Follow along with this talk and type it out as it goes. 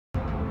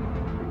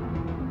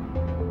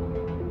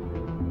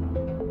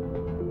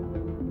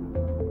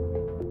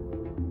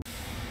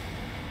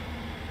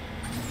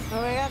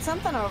got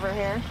something over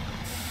here.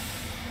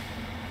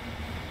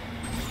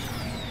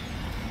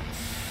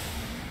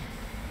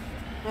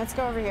 Let's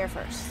go over here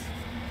first.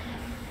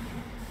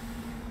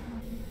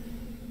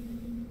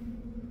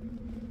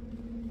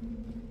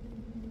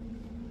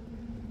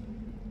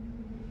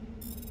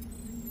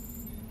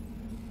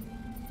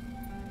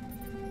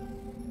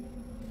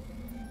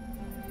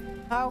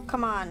 Oh,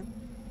 come on.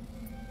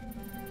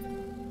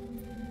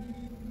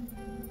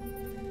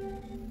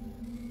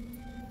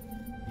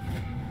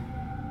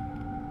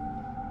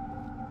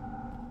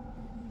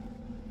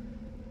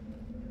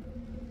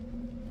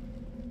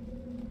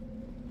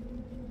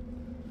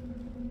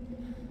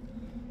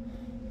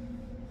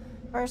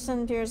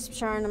 Person appears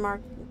trying to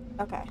mark.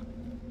 Okay.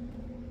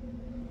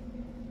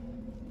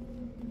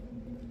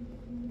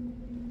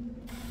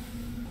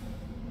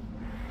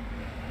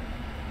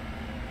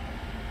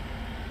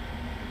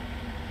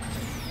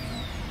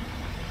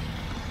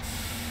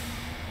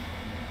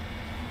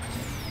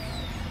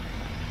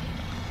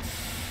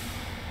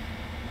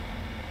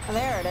 Oh,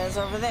 there it is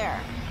over there.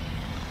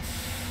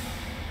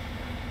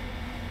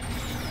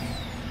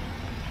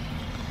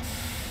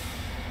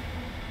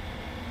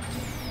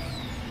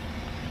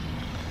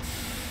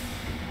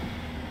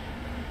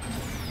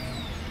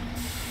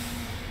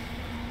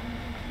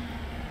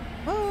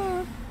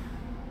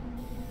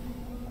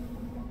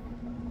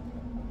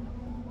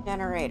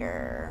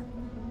 Generator.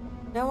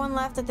 No one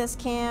left at this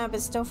camp.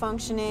 It's still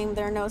functioning.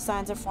 There are no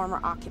signs of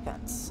former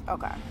occupants.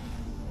 Okay.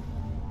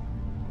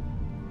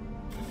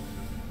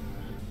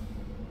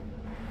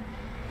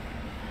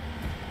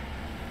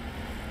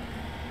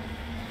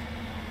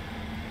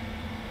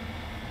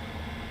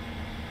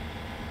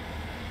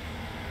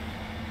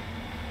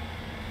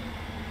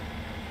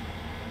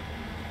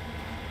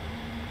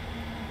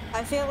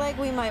 I feel like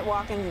we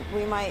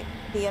might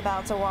be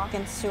about to walk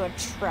into a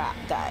trap,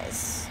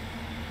 guys.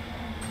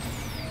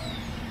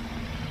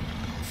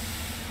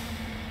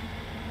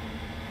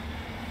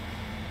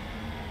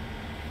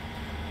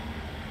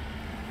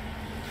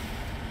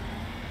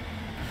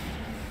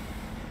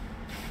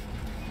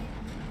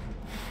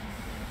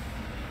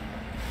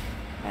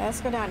 Let's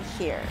go down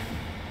here.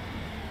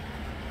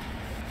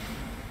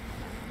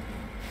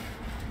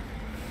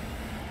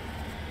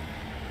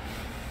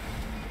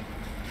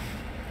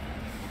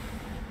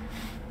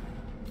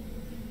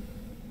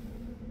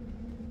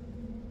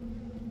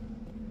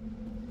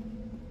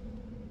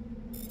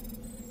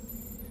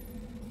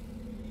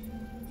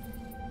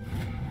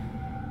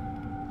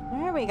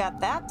 There, we got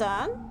that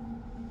done.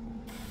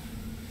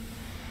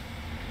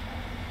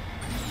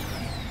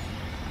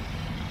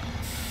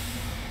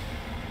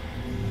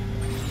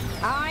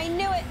 I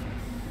knew it!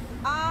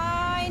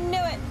 I knew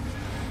it!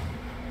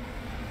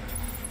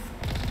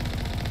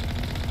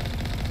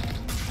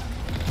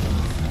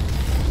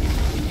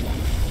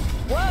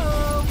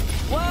 Whoa!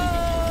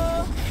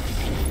 Whoa!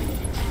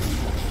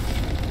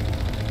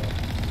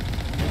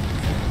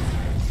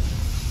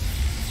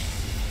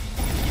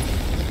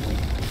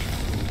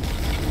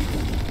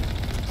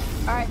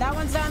 Alright, that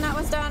one's done, that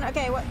one's done.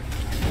 Okay, what?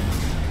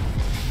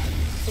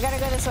 We gotta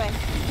go this way.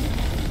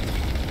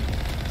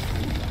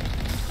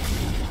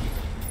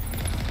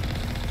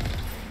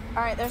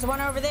 All right, there's one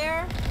over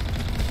there.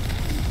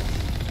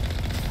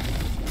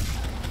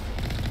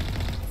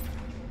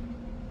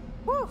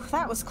 Whew,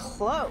 that was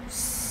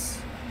close.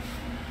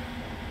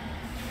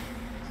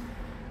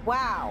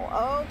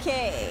 Wow,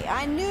 okay.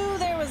 I knew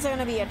there was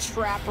gonna be a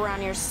trap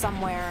around here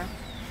somewhere.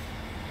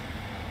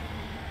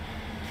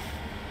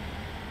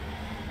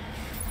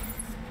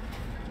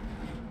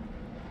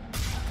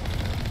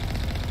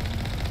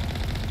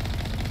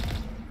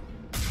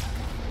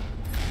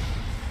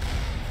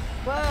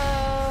 Whoa.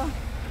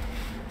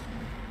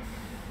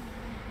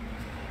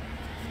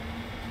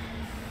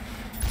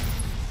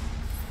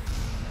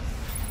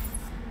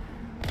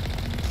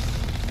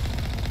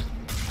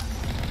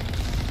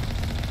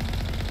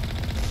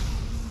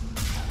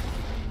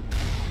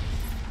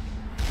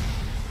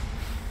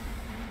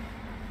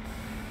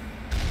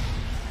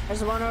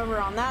 There's one over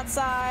on that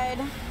side.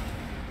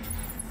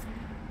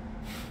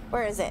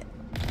 Where is it?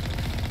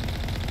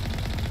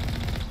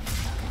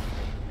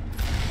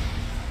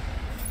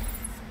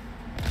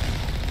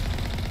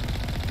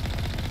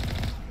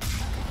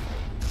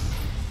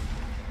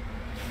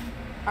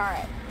 All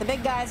right, the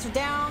big guys are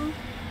down.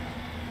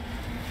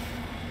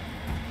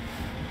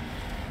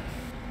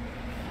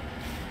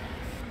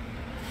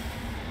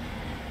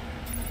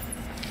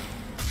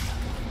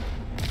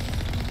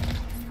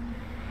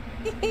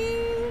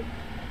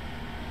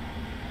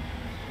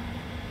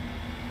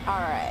 All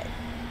right,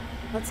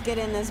 let's get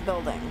in this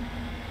building.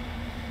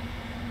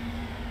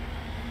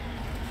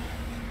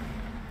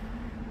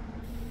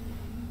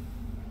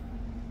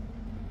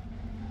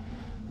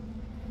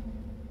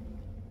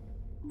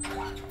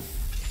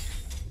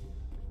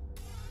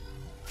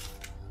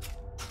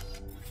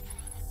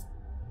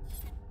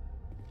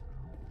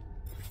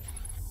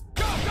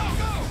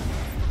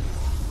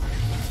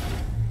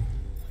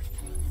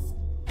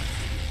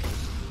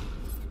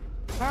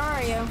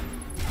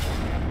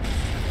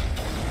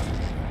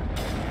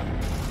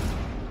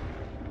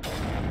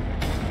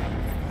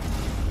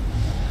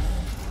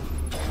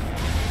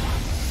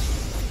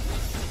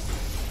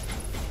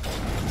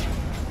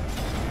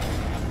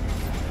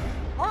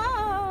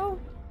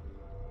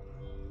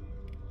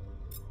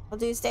 We'll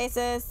do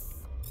stasis.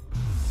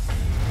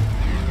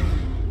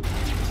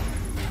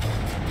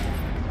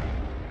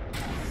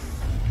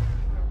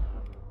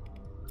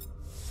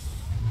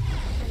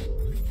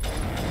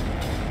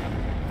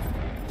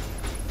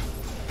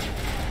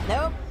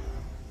 Nope.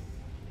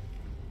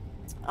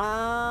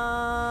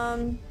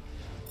 And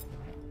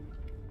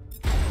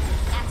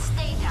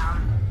stay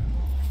down.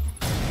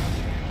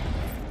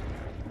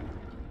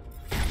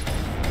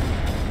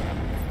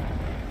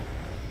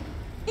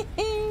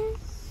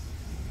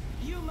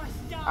 You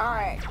must die. All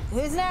right.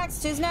 Who's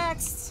next? Who's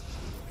next?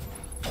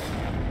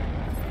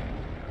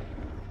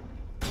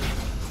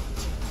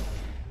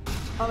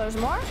 Oh, there's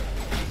more?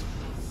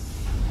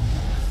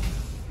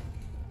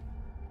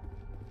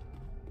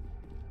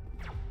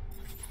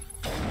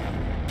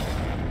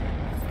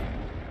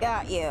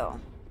 Got you.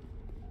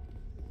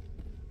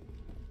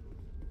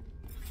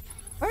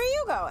 Where are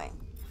you going?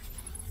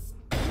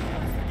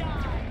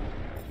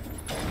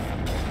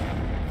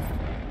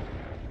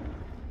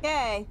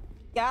 Okay,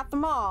 got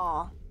them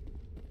all.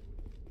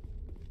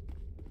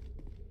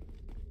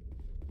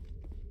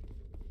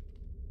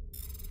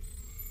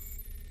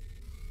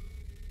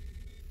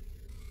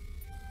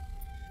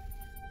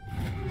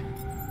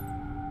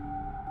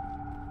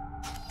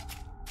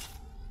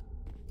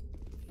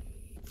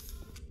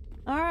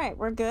 All right,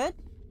 we're good.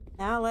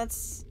 Now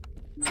let's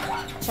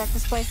check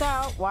this place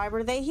out. Why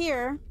were they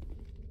here?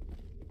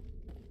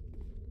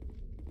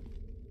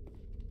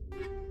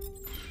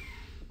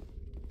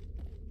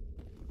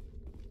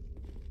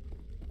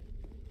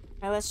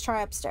 Now let's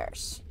try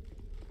upstairs.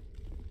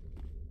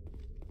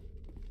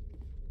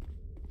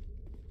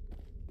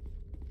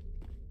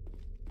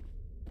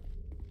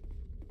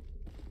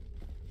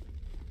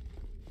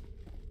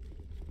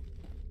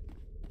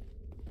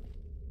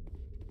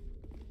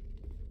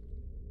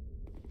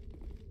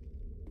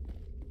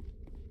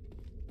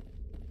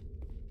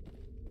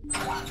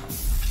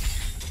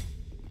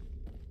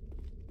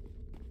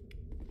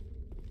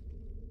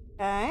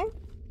 Okay.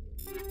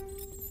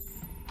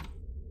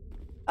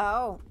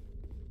 Oh.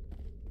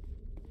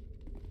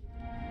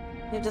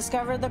 You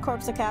discovered the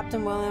corpse of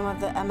Captain William of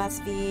the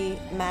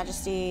MSV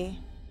Majesty.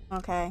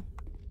 Okay.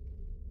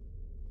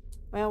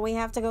 Well, we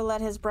have to go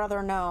let his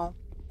brother know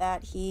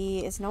that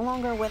he is no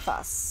longer with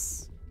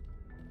us.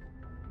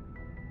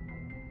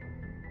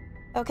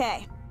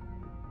 Okay.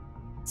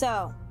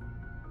 So,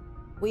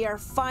 we are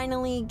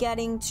finally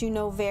getting to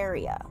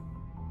Noveria.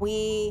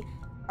 We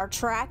are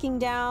tracking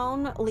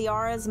down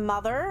Liara's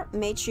mother,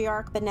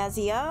 Matriarch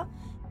Benezia,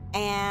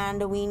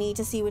 and we need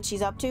to see what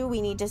she's up to.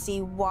 We need to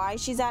see why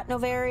she's at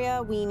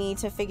Noveria. We need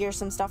to figure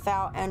some stuff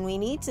out, and we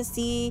need to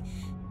see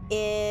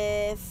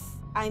if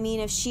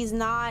she's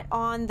not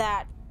on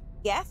that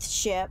Geth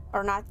ship,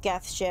 or not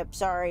Geth ship,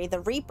 sorry,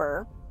 the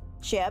Reaper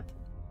ship,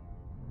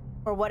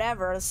 or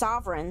whatever, the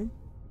Sovereign.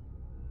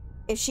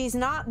 If she's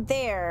not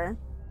there,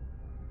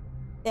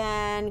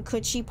 then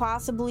could she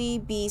possibly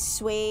be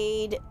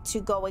swayed to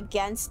go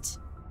against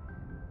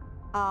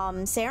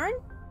Saren?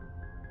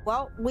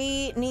 Well,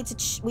 we need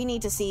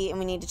to see, and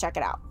we need to check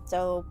it out.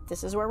 So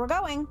this is where we're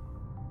going.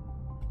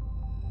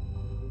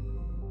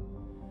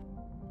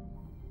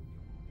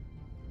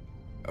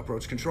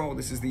 Approach control.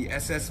 This is the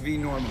SSV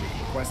Normandy,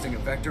 requesting a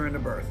vector into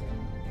berth.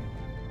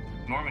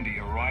 Normandy,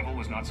 your arrival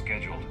was not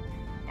scheduled.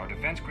 Our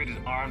defense grid is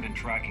armed and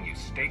tracking you.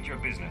 State your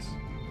business.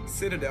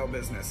 Citadel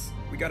business.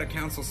 We got a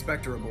Council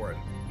Spectre aboard.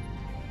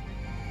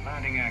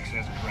 Landing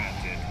access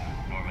granted,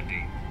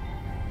 Normandy.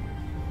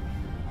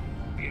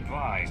 Be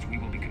advised, we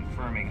will be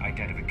confirming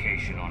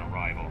identification on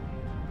arrival.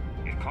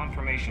 If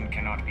confirmation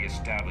cannot be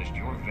established,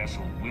 your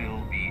vessel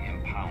will be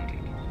impounded.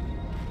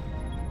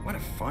 What a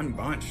fun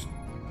bunch.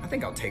 I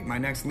think I'll take my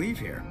next leave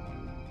here.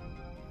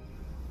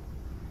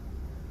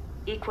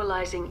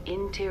 Equalizing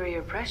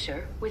interior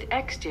pressure with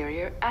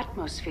exterior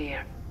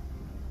atmosphere.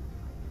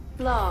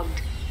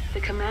 Logged. The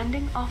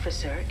commanding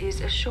officer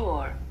is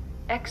ashore.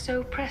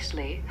 Exo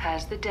Presley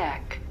has the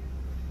deck.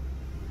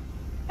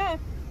 Okay.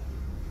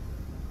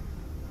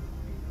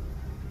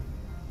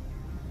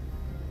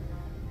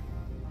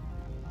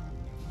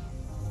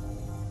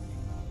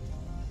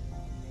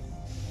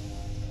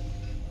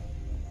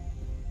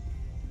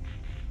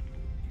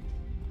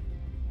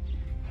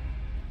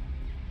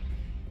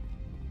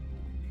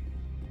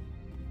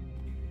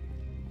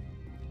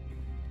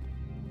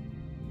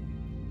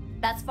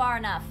 That's far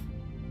enough.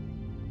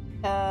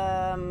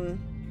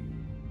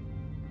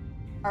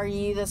 Are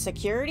you the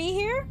security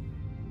here?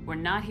 We're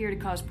not here to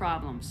cause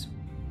problems.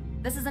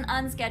 This is an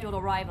unscheduled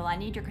arrival. I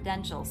need your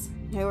credentials.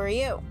 Who are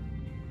you?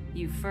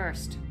 You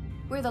first.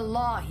 We're the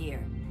law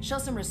here. Show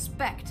some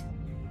respect.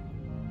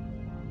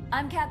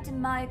 I'm Captain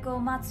Maiko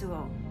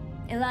Matsuo,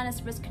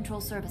 Ilanis Risk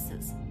Control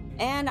Services.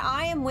 And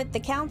I am with the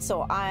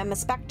Council. I'm a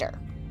Spectre.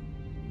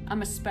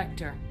 I'm a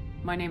Spectre.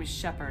 My name is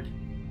Shepard.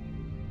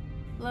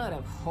 Load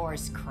of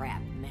horse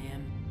crap,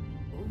 man.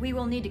 We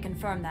will need to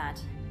confirm that.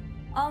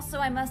 Also,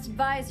 I must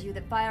advise you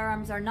that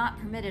firearms are not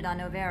permitted on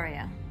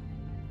Noveria.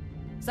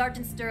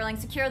 Sergeant Sterling,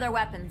 secure their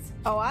weapons.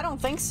 Oh, I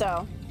don't think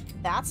so.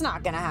 That's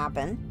not gonna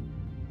happen.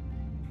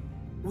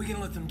 We can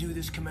let them do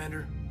this,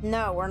 Commander.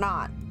 No, we're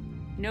not.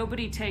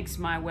 Nobody takes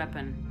my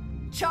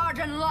weapon. Charge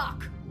and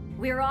lock!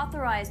 We're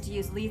authorized to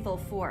use lethal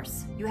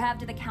force. You have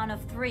to the count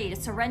of 3 to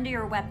surrender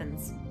your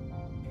weapons.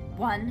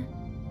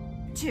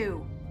 1,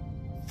 2,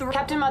 3.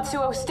 Captain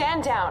Matsuo,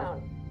 stand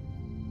down!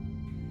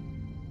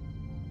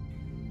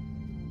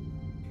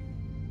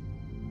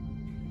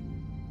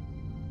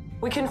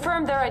 We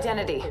confirmed their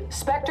identity.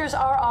 Spectres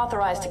are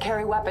authorized to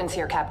carry weapons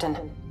here,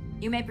 Captain.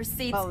 You may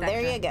proceed, Well,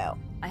 Spectre. there you go.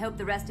 I hope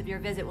the rest of your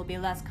visit will be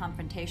less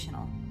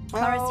confrontational. Oh,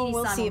 Parasini-san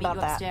we'll see will meet about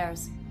you that.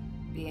 upstairs.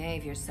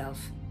 Behave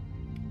yourself.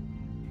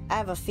 I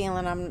have a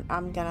feeling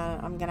I'm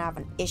gonna have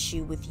an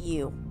issue with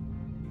you.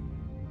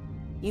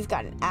 You've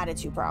got an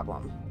attitude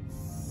problem.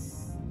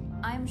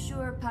 I'm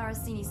sure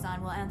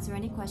Parasini-san will answer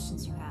any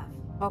questions you have.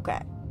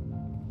 Okay.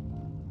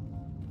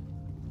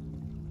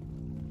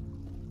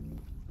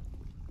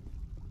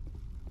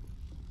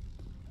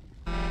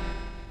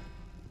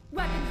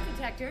 Weapons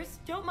detectors,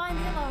 don't mind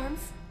the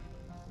alarms.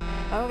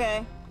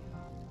 Okay.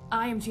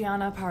 I am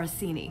Gianna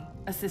Parasini,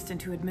 assistant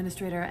to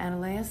Administrator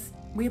Ananias.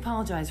 We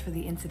apologize for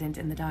the incident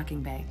in the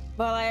docking bay.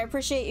 Well, I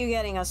appreciate you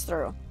getting us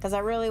through, because I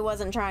really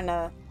wasn't trying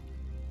to...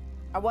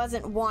 I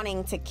wasn't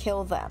wanting to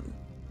kill them.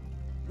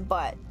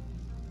 But,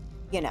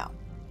 you know,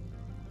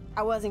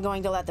 I wasn't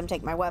going to let them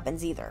take my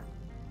weapons either.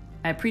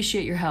 I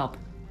appreciate your help.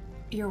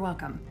 You're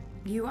welcome.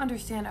 You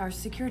understand our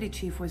security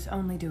chief was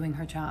only doing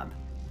her job.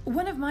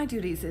 One of my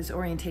duties is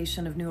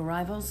orientation of new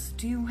arrivals.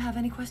 Do you have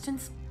any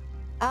questions?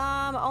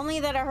 Only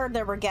that I heard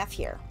there were Geth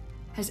here.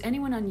 Has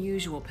anyone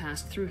unusual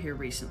passed through here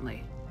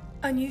recently?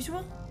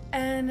 Unusual?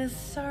 And a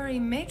sorry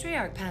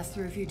matriarch passed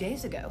through a few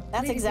days ago.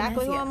 That's Lady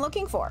exactly who Venezia. I'm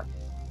looking for.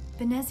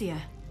 Venezia.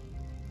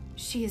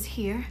 She is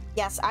here?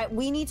 Yes,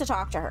 we need to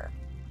talk to her.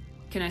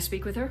 Can I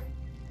speak with her?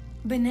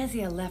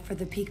 Venezia left for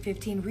the Peak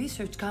 15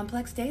 research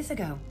complex days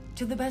ago.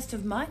 To the best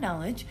of my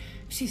knowledge,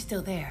 she's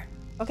still there.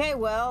 Okay,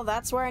 well,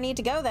 that's where I need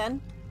to go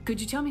then. Could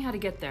you tell me how to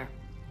get there?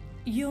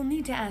 You'll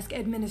need to ask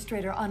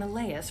Administrator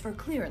Ananias for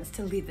clearance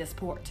to leave this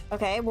port.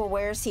 Okay, well,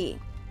 where's he?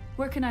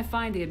 Where can I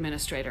find the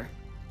administrator?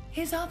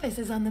 His office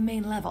is on the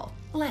main level,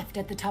 left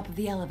at the top of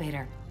the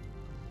elevator.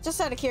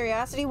 Just out of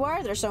curiosity, why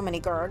are there so many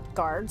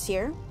guards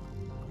here?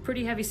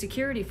 Pretty heavy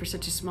security for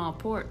such a small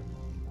port.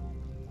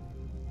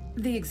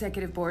 The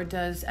executive board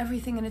does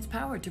everything in its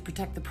power to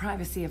protect the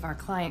privacy of our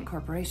client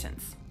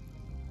corporations.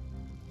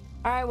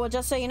 All right, well,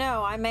 just so you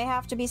know, I may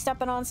have to be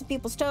stepping on some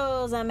people's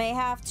toes. I may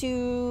have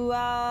to,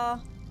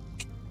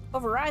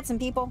 override some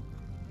people.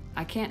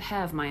 I can't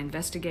have my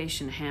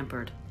investigation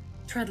hampered.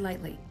 Tread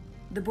lightly.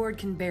 The board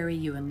can bury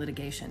you in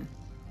litigation.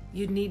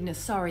 You'd need an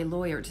Asari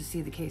lawyer to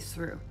see the case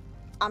through.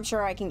 I'm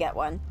sure I can get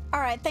one. All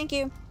right, thank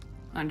you.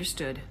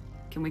 Understood.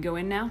 Can we go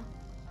in now?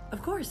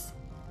 Of course.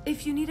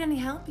 If you need any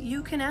help,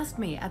 you can ask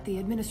me at the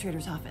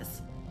administrator's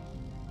office.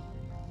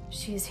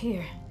 She is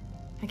here.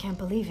 I can't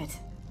believe it.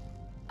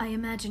 I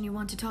imagine you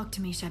want to talk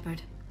to me,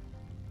 Shepard.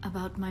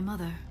 About my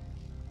mother.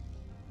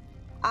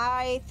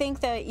 I think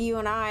that you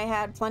and I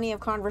had plenty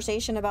of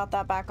conversation about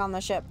that back on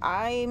the ship.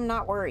 I'm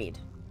not worried.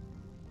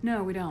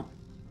 No, we don't.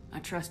 I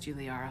trust you,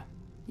 Liara.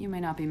 You may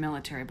not be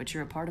military, but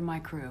you're a part of my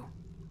crew.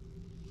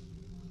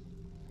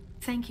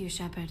 Thank you,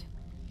 Shepard.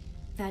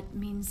 That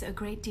means a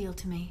great deal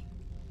to me.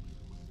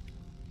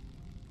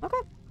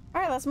 Okay.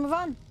 All right, let's move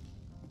on.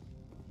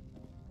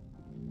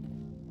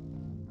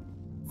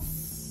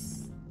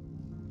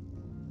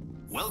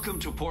 Welcome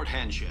to Port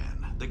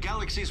Hanshan, the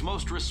galaxy's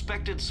most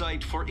respected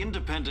site for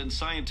independent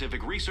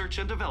scientific research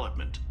and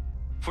development.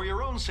 For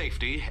your own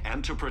safety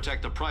and to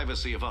protect the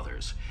privacy of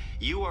others,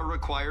 you are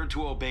required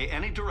to obey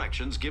any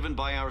directions given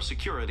by our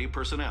security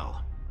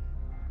personnel.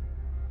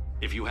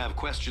 If you have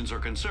questions or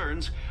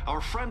concerns,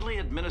 our friendly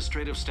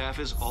administrative staff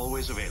is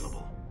always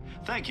available.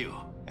 Thank you,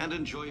 and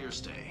enjoy your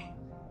stay.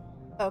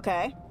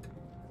 Okay.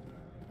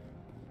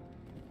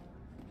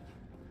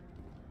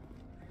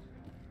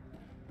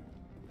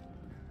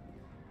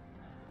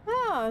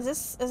 Oh, is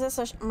this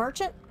a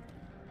merchant?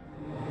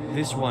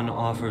 This one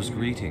offers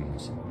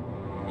greetings.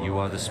 You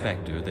are the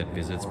Spectre that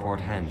visits Port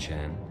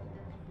Hanshan.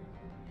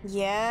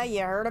 Yeah,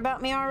 you heard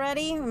about me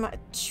already?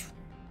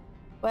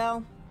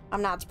 Well,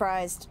 I'm not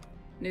surprised.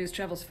 News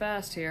travels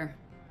fast here.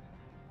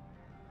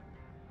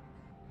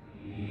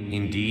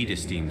 Indeed,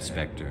 esteemed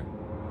Spectre.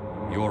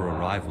 Your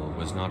arrival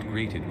was not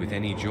greeted with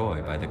any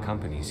joy by the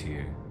companies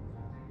here.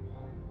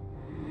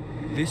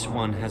 This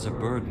one has a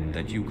burden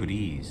that you could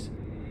ease.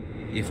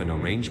 If an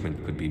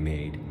arrangement could be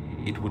made,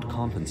 it would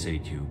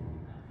compensate you.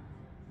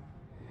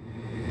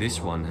 This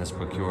one has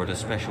procured a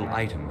special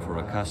item for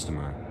a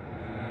customer.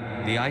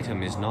 The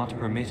item is not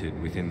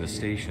permitted within the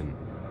station,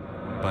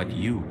 but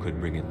you could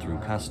bring it through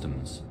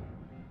customs.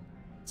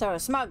 So,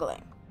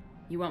 smuggling.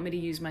 You want me to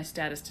use my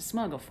status to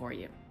smuggle for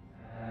you?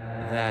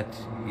 That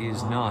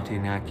is not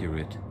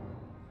inaccurate.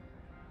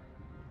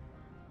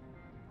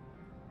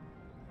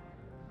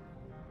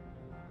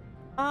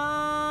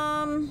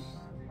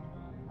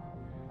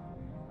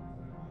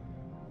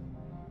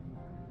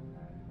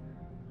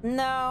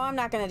 No, I'm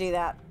not gonna do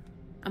that.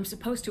 I'm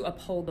supposed to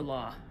uphold the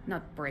law,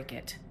 not break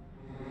it.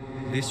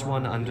 This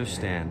one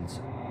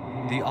understands.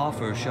 The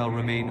offer shall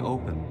remain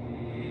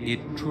open. It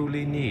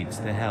truly needs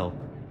the help.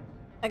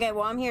 Okay,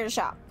 well, I'm here to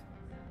shop.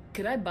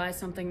 Could I buy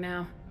something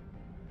now?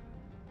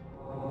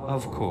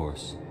 Of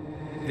course.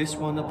 This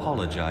one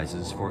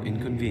apologizes for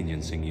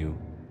inconveniencing you.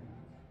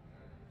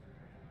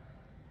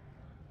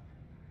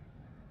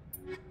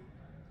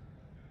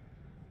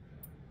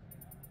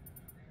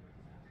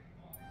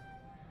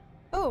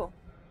 Ooh,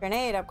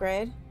 grenade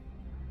upgrade.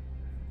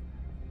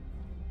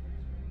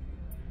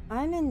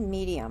 I'm in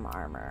medium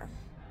armor.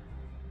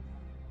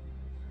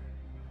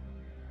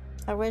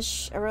 I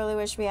really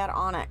wish we had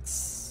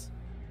Onyx.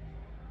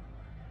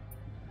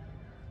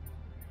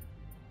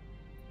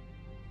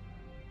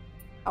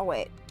 Oh,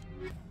 wait.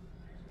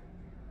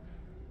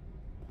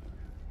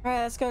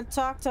 Alright, let's go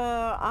talk to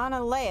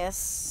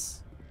Annaleus.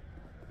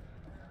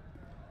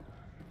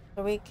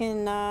 So we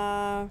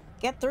can,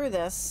 get through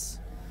this.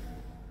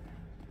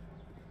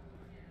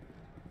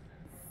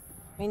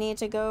 We need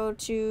to go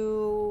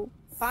to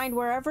find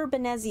wherever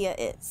Benezia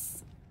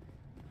is.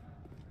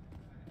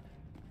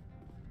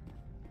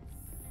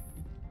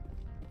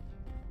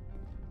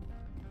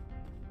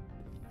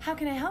 How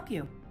can I help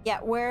you? Yeah,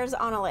 where's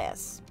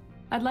Annaleus?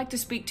 I'd like to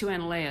speak to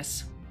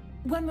Annaleus.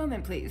 One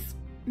moment, please.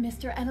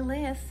 Mr.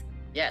 Annaleus.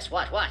 Yes,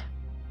 what?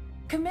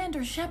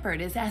 Commander Shepard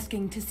is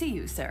asking to see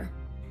you, sir.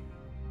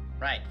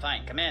 Right,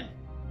 fine, come in.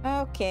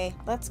 Okay,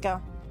 let's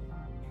go.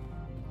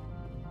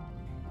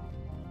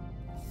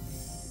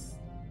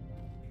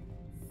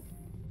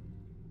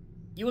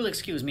 You will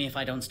excuse me if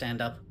I don't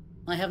stand up.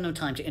 I have no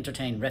time to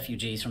entertain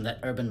refugees from that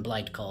urban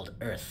blight called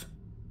Earth.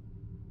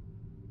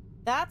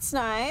 That's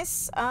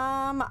nice.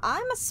 I'm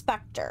a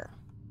Spectre.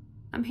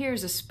 I'm here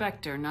as a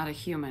Spectre, not a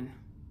human.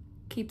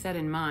 Keep that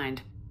in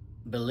mind.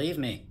 Believe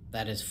me,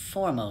 that is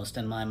foremost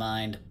in my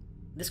mind.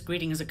 This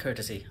greeting is a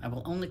courtesy. I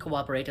will only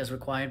cooperate as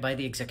required by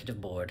the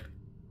Executive Board.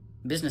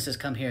 Businesses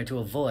come here to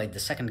avoid the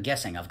second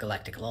guessing of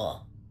galactic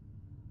law.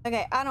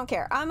 Okay, I don't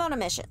care. I'm on a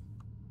mission.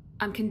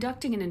 I'm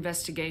conducting an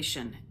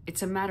investigation.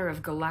 It's a matter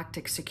of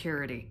galactic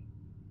security.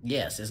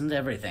 Yes, isn't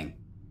everything?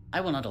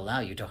 I will not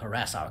allow you to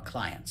harass our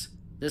clients.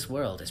 This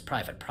world is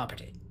private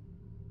property.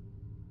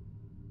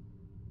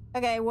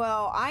 Okay,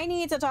 well, I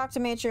need to talk to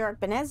Matriarch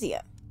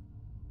Benezia.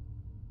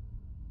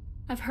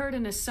 I've heard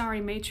an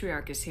Asari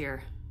matriarch is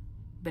here.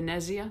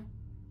 Benezia?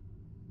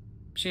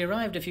 She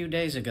arrived a few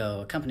days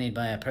ago, accompanied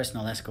by a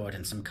personal escort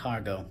and some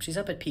cargo. She's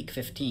up at Peak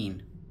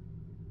 15.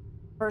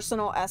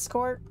 Personal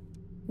escort?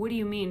 What do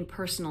you mean,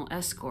 personal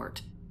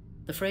escort?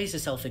 The phrase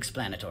is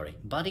self-explanatory.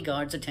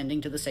 Bodyguards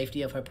attending to the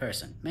safety of her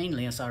person,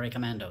 mainly Asari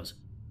commandos.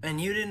 And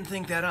you didn't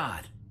think that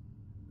odd?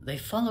 They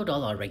followed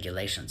all our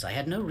regulations. I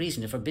had no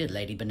reason to forbid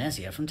Lady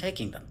Benezia from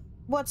taking them.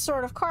 What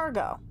sort of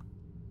cargo?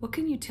 What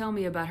can you tell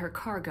me about her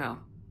cargo?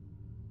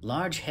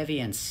 Large, heavy,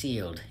 and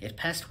sealed. It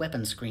passed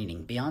weapons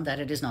screening. Beyond that,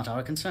 it is not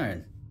our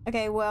concern.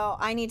 Okay, well,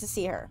 I need to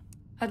see her.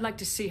 I'd like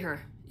to see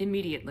her,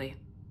 immediately.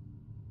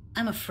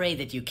 I'm afraid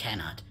that you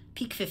cannot.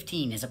 Peak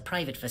 15 is a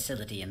private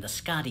facility in the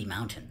Skadi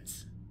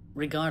Mountains.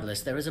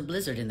 Regardless, there is a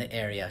blizzard in the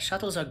area.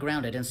 Shuttles are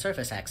grounded and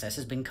surface access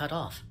has been cut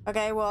off.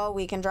 Okay, well,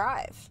 we can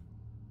drive.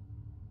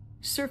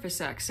 Surface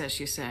access,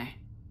 you say?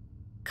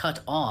 Cut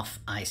off,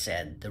 I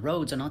said. The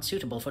roads are not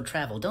suitable for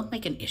travel. Don't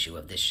make an issue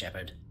of this,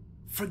 Shepard.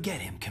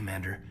 Forget him,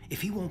 Commander.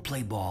 If he won't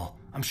play ball,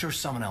 I'm sure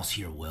someone else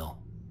here will.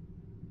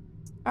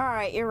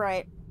 Alright, you're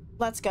right.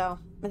 Let's go.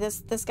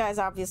 This guy's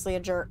obviously a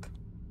jerk.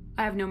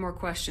 I have no more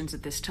questions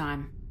at this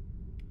time.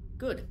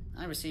 Good.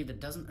 I received a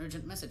dozen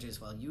urgent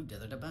messages while you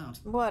dithered about.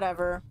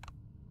 Whatever.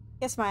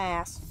 Kiss my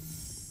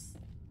ass.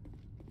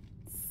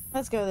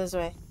 Let's go this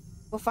way.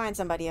 We'll find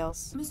somebody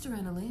else. Mr.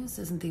 Annaleus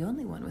isn't the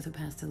only one with a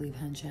pass to leave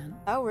Hanshan.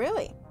 Oh,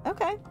 really?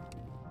 Okay.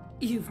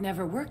 You've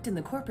never worked in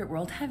the corporate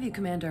world, have you,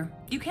 Commander?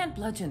 You can't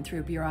bludgeon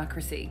through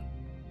bureaucracy.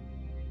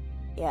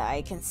 Yeah,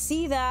 I can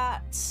see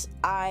that.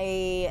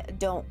 I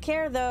don't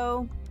care,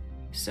 though.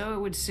 So it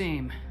would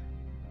seem.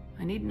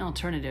 I need an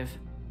alternative.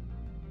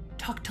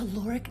 Talk to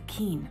Lorik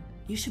Keen.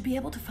 You should be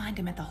able to find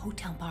him at the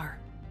hotel bar.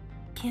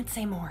 Can't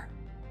say more.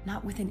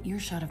 Not within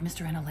earshot of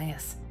Mr.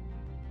 Annaleus.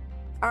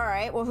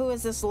 Alright, well, who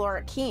is this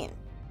Lorik Keen?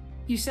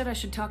 You said I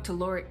should talk to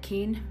Lorik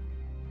Keen?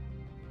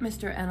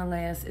 Mr.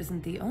 Annaleus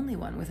isn't the only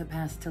one with a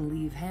pass to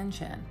leave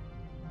Hanshan.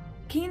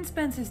 Keen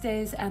spends his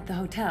days at the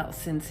hotel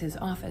since his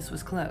office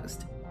was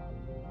closed.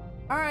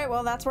 Alright,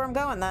 well, that's where I'm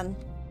going then.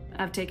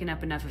 I've taken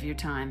up enough of your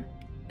time.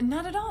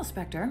 Not at all,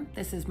 Spectre.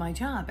 This is my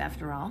job,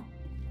 after all.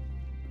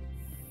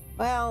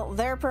 Well,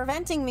 they're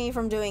preventing me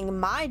from doing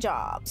my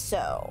job,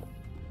 so...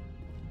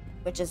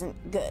 which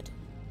isn't good.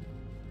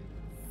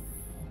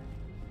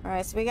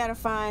 Alright, so we gotta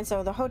find...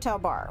 so the hotel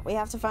bar. We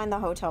have to find the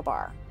hotel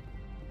bar.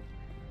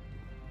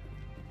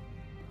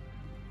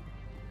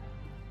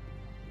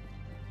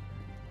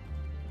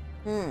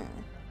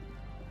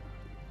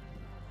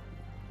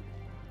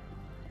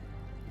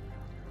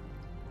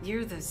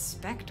 You're the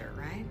Spectre,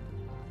 right?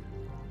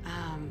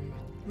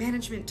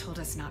 Management told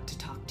us not to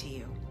talk to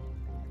you.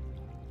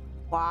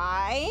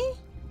 Why?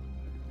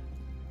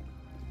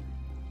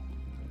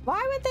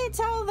 Why would they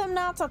tell them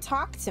not to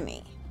talk to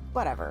me?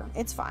 Whatever,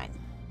 it's fine.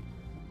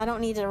 I don't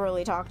need to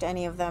really talk to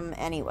any of them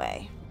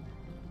anyway.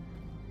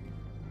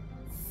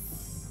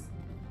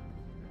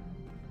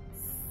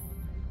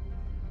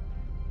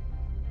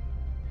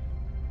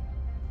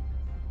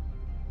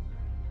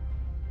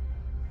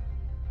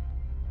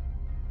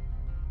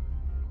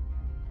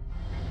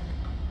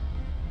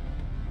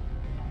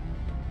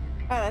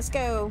 All right, let's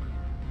go.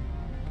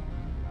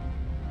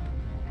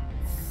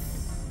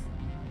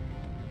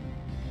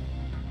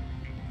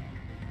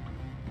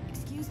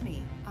 Excuse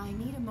me, I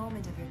need a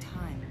moment of your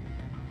time.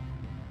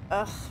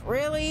 Ugh,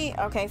 really?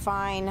 Okay,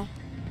 fine.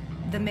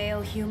 The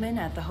male human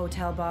at the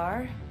hotel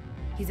bar?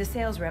 He's a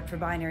sales rep for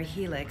Binary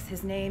Helix.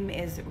 His name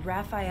is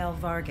Rafael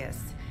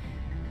Vargas.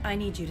 I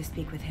need you to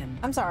speak with him.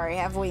 I'm sorry,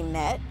 have we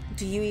met?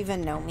 Do you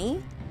even know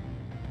me?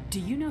 Do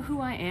you know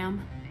who I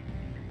am?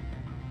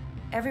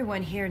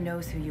 Everyone here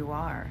knows who you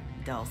are,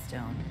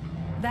 Dullstone.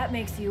 That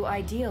makes you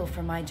ideal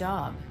for my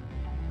job.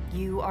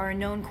 You are a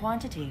known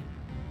quantity,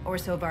 or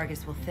so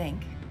Vargas will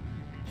think.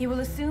 He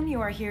will assume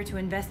you are here to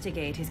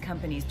investigate his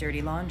company's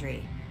dirty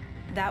laundry.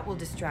 That will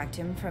distract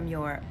him from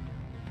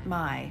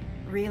my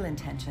real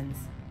intentions.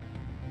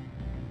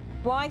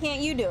 Why can't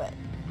you do it?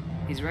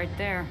 He's right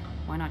there.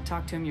 Why not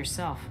talk to him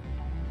yourself?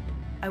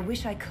 I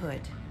wish I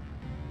could.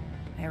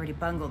 I already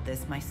bungled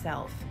this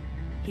myself.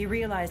 He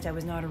realized I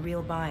was not a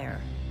real buyer.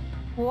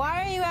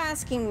 Why are you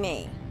asking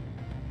me?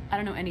 I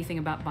don't know anything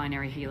about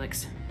Binary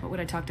Helix. What would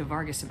I talk to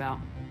Vargas about?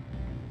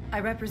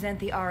 I represent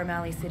the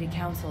Aramali City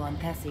Council on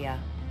Thessia.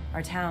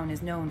 Our town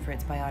is known for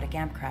its biotic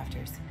amp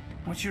crafters.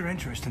 What's your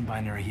interest in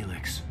Binary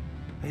Helix?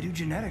 They do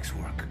genetics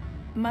work.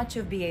 Much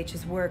of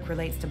BH's work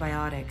relates to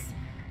biotics.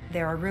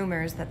 There are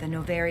rumors that the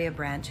Noveria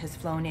branch has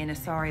flown in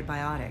Asari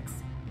biotics.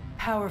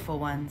 Powerful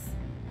ones.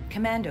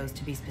 Commandos,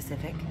 to be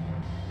specific.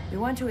 We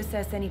want to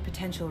assess any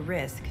potential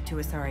risk to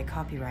Asari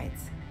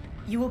copyrights.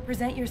 You will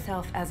present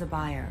yourself as a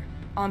buyer,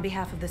 on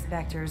behalf of the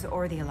Spectres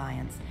or the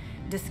Alliance.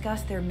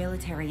 Discuss their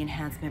military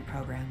enhancement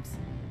programs.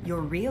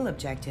 Your real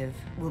objective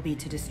will be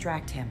to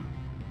distract him.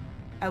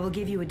 I will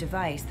give you a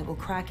device that will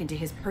crack into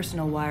his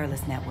personal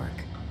wireless network.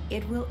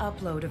 It will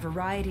upload a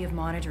variety of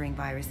monitoring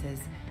viruses.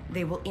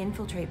 They will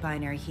infiltrate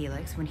Binary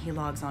Helix when he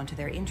logs onto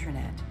their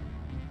intranet.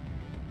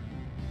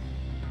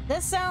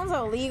 This sounds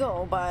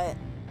illegal, but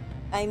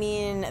I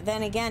mean,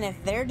 then again,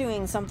 if they're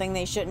doing something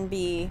they shouldn't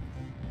be...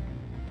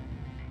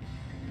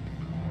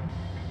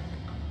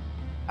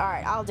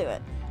 Alright, I'll do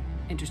it.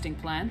 Interesting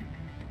plan.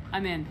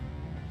 I'm in.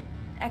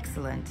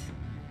 Excellent.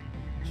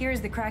 Here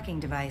is the cracking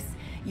device.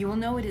 You will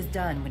know it is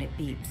done when it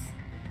beeps.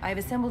 I have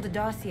assembled a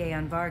dossier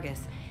on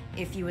Vargas.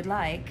 If you would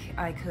like,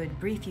 I could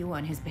brief you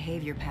on his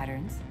behavior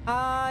patterns.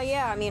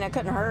 Yeah, I mean, it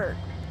couldn't hurt.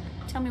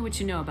 Tell me what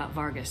you know about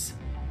Vargas.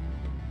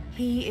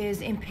 He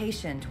is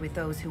impatient with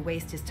those who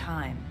waste his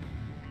time.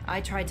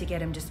 I tried to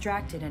get him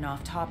distracted and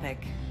off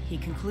topic. He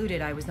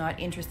concluded I was not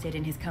interested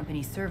in his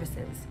company's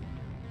services.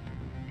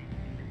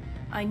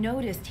 I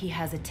noticed he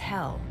has a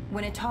tell.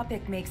 When a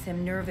topic makes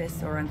him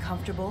nervous or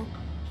uncomfortable,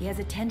 he has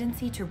a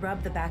tendency to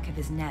rub the back of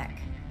his neck.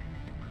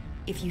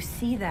 If you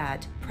see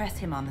that, press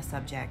him on the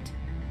subject.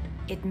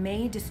 It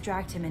may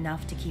distract him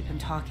enough to keep him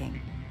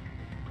talking.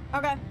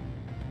 Okay.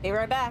 Be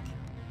right back.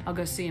 I'll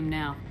go see him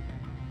now.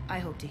 I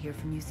hope to hear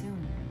from you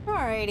soon.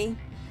 Alrighty.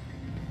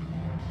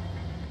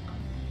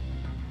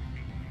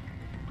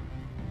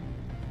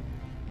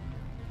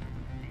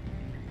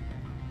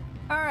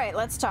 Alright,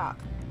 let's talk.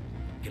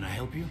 Can I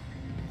help you?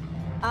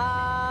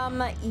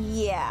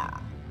 Yeah.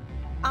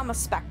 I'm a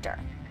Spectre.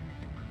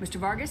 Mr.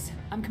 Vargas,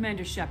 I'm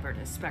Commander Shepard,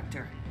 a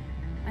Spectre.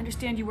 I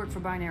understand you work for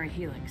Binary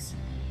Helix.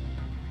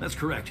 That's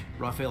correct.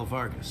 Rafael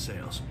Vargas,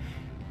 sales.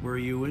 Were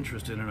you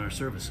interested in our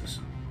services?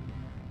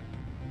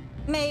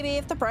 Maybe,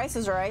 if the price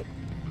is right.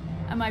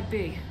 I might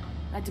be.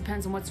 That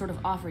depends on what sort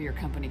of offer your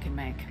company can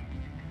make.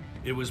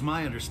 It was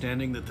my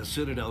understanding that the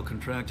Citadel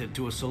contracted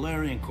to a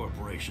Solarian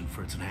corporation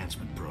for its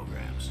enhancement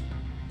programs.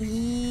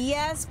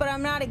 Yes, but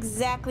I'm not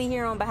exactly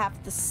here on behalf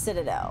of the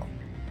Citadel.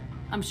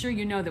 I'm sure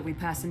you know that we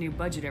pass a new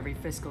budget every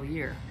fiscal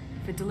year.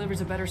 If it delivers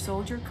a better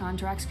soldier,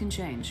 contracts can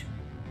change.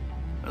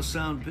 A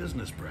sound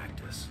business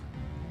practice.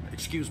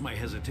 Excuse my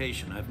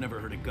hesitation, I've never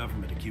heard a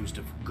government accused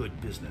of good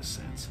business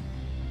sense.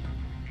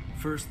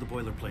 First, the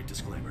boilerplate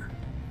disclaimer.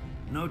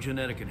 No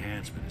genetic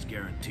enhancement is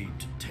guaranteed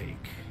to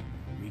take.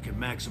 We can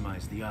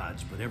maximize the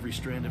odds, but every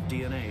strand of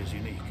DNA is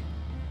unique.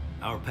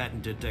 Our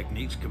patented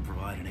techniques can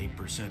provide an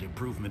 8%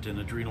 improvement in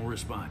adrenal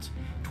response,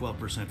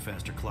 12%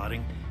 faster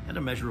clotting, and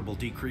a measurable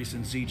decrease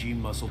in ZG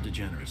muscle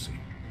degeneracy.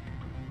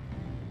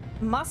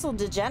 Muscle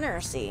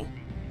degeneracy?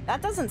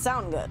 That doesn't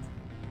sound good.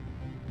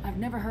 I've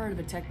never heard of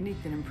a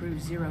technique that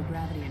improves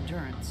zero-gravity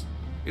endurance.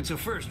 It's a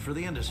first for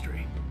the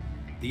industry.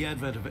 The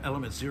advent of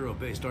Element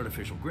Zero-based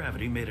artificial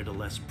gravity made it a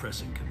less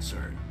pressing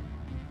concern.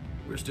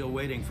 We're still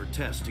waiting for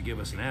tests to give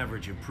us an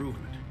average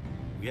improvement.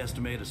 We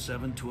estimate a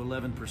 7 to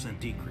 11%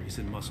 decrease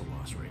in muscle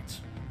loss rates.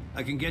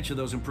 I can get you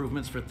those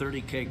improvements for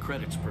 30K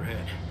credits per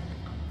head.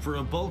 For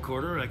a bulk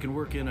order, I can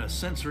work in a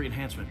sensory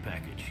enhancement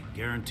package,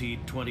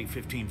 guaranteed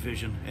 20/15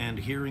 vision, and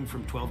hearing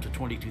from 12 to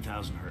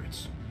 22,000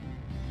 hertz.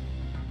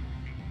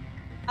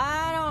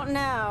 I don't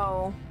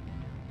know.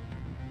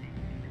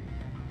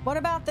 What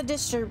about the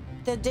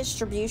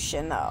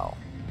distribution, though?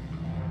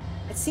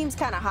 It seems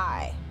kind of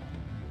high.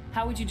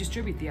 How would you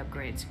distribute the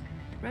upgrades?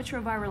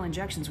 Retroviral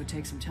injections would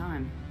take some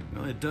time.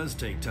 Well, it does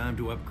take time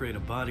to upgrade a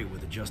body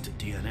with adjusted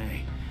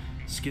DNA.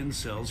 Skin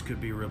cells could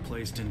be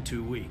replaced in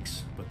 2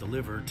 weeks, but the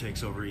liver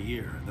takes over a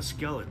year, and the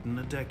skeleton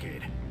a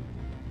decade.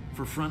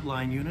 For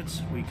frontline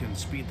units, we can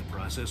speed the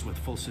process with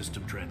full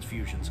system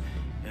transfusions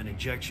and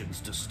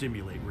injections to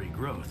stimulate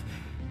regrowth.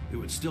 It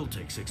would still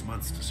take 6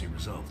 months to see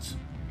results.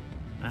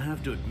 I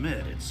have to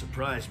admit, it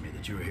surprised me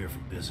that you were here for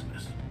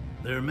business.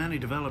 There are many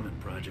development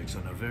projects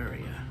on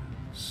Noveria,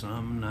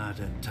 some not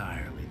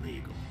entirely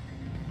legal.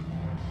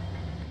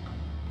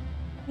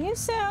 You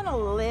sound a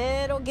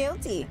little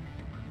guilty.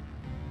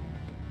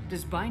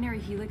 Does Binary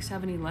Helix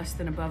have any less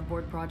than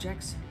above-board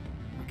projects?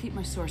 I'll keep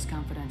my source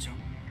confidential.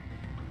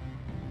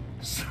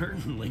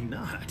 Certainly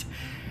not.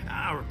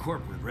 Our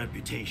corporate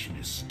reputation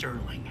is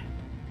sterling.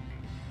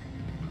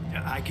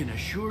 I can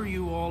assure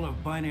you all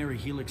of Binary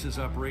Helix's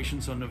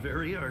operations on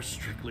Noveria are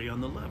strictly on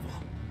the level.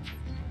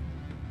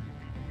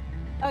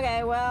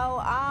 Okay, well,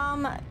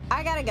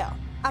 I gotta go.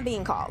 I'm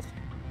being called.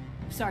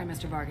 Sorry,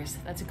 Mr. Vargas.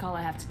 That's a call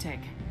I have to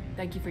take.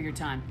 Thank you for your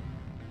time.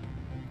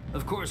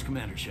 Of course,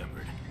 Commander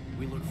Shepard.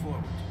 We look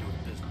forward to doing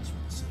business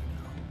with the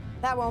Citadel.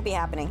 That won't be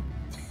happening.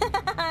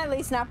 At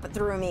least not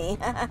through me.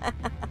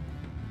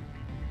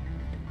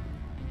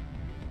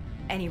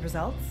 Any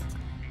results?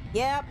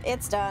 Yep,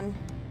 it's done.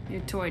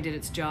 Your toy did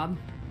its job.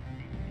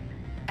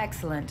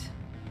 Excellent.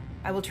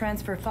 I will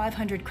transfer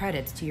 500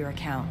 credits to your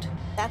account.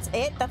 That's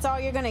it? That's all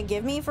you're gonna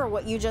give me for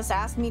what you just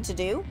asked me to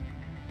do?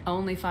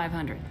 Only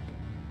 500.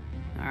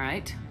 All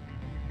right.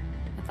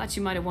 I thought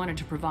you might have wanted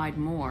to provide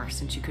more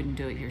since you couldn't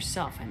do it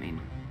yourself, I mean.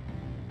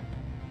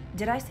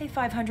 Did I say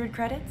 500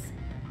 credits?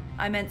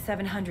 I meant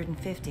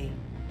 750.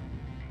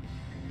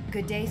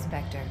 Good day,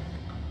 Spectre.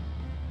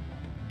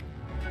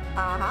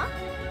 Uh-huh.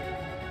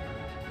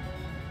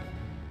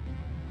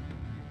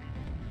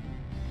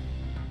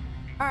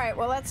 Alright,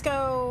 well, let's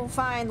go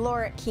find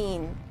Lorik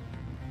Keen.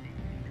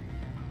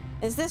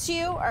 Is this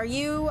you? Are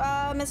you,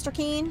 Mr.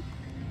 Keen?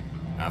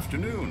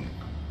 Afternoon.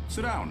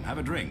 Sit down, have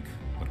a drink.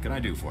 What can I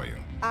do for you?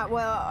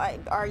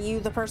 Are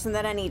you the person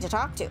that I need to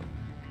talk to?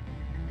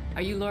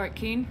 Are you Lorik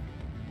Keen?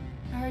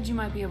 I heard you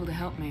might be able to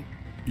help me.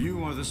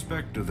 You are the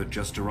Spectre that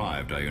just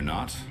arrived, are you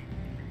not?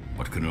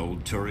 What can an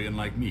old Turian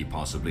like me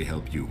possibly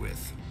help you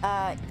with?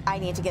 I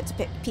need to get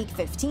to Peak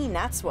 15,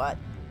 that's what.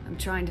 I'm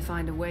trying to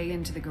find a way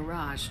into the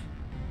garage.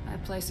 I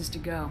have places to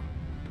go.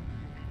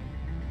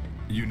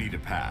 You need a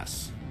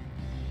pass.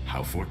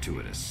 How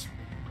fortuitous.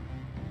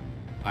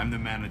 I'm the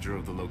manager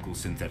of the local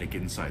Synthetic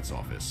Insights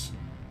office.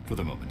 For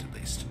the moment, at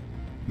least.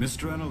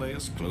 Mr.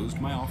 Analeus closed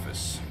my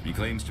office. He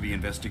claims to be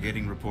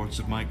investigating reports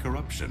of my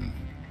corruption.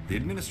 The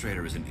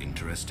administrator is an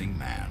interesting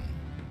man.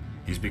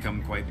 He's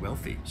become quite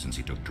wealthy since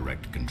he took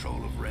direct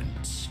control of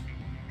rents.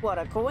 What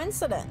a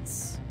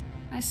coincidence.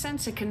 I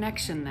sense a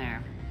connection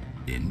there.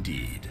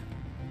 Indeed.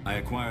 I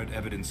acquired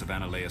evidence of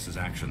Analeus's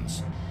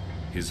actions.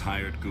 His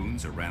hired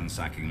goons are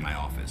ransacking my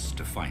office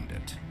to find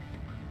it.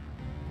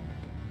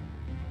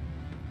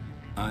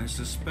 I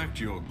suspect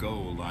your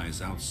goal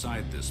lies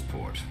outside this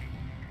port.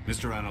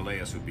 Mr.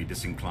 Analeus would be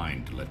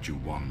disinclined to let you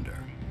wander.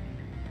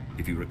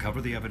 If you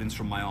recover the evidence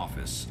from my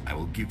office, I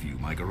will give you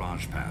my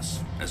garage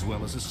pass, as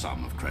well as a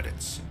sum of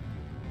credits.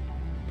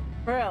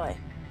 Really?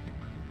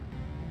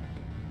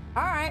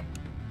 Alright.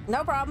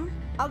 No problem.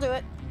 I'll do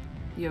it.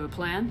 You have a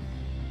plan?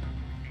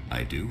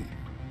 I do.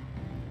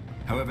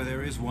 However,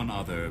 there is one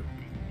other...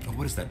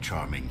 what is that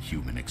charming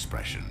human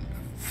expression?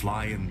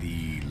 Fly in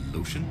the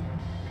lotion?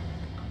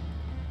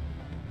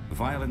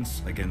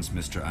 Violence against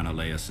Mr.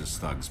 Analeus's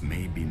thugs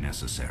may be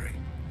necessary.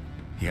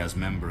 He has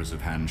members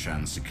of Han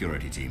Shan's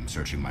security team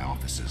searching my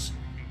offices.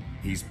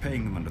 He's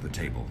paying them under the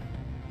table.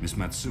 Miss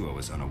Matsuo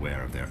is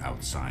unaware of their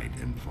outside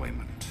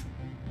employment.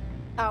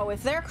 Oh,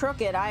 if they're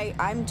crooked,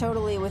 I'm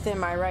totally within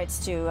my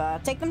rights to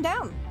take them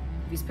down.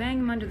 If he's paying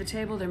them under the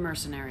table, they're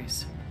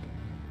mercenaries.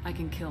 I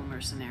can kill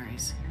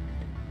mercenaries.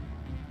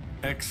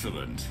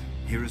 Excellent.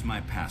 Here is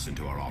my pass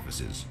into our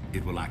offices.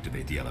 It will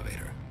activate the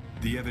elevator.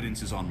 The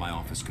evidence is on my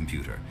office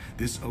computer.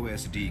 This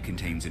OSD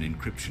contains an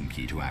encryption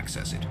key to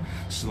access it.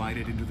 Slide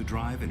it into the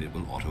drive and it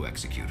will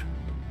auto-execute.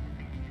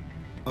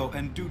 Oh,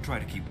 and do try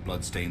to keep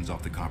bloodstains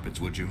off the carpets,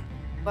 would you?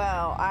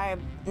 Well,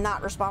 I'm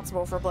not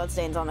responsible for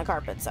bloodstains on the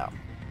carpet, so...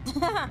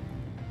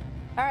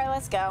 Alright,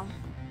 let's go.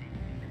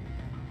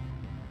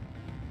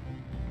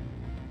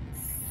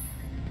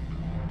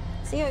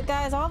 See,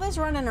 guys, all this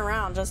running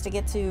around just to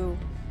get to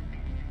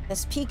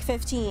this Peak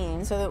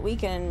 15 so that we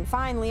can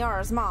find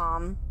Liara's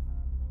mom.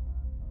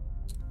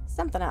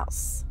 Something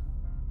else.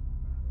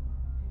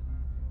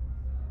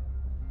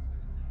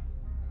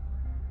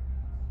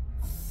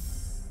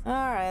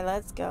 Alright,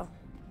 let's go.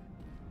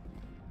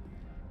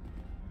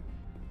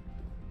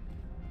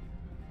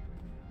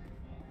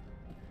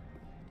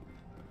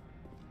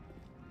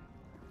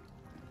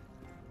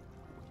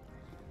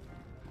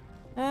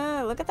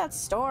 Look at that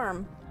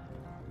storm.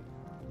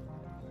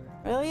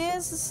 Really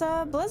is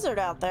a blizzard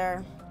out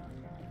there.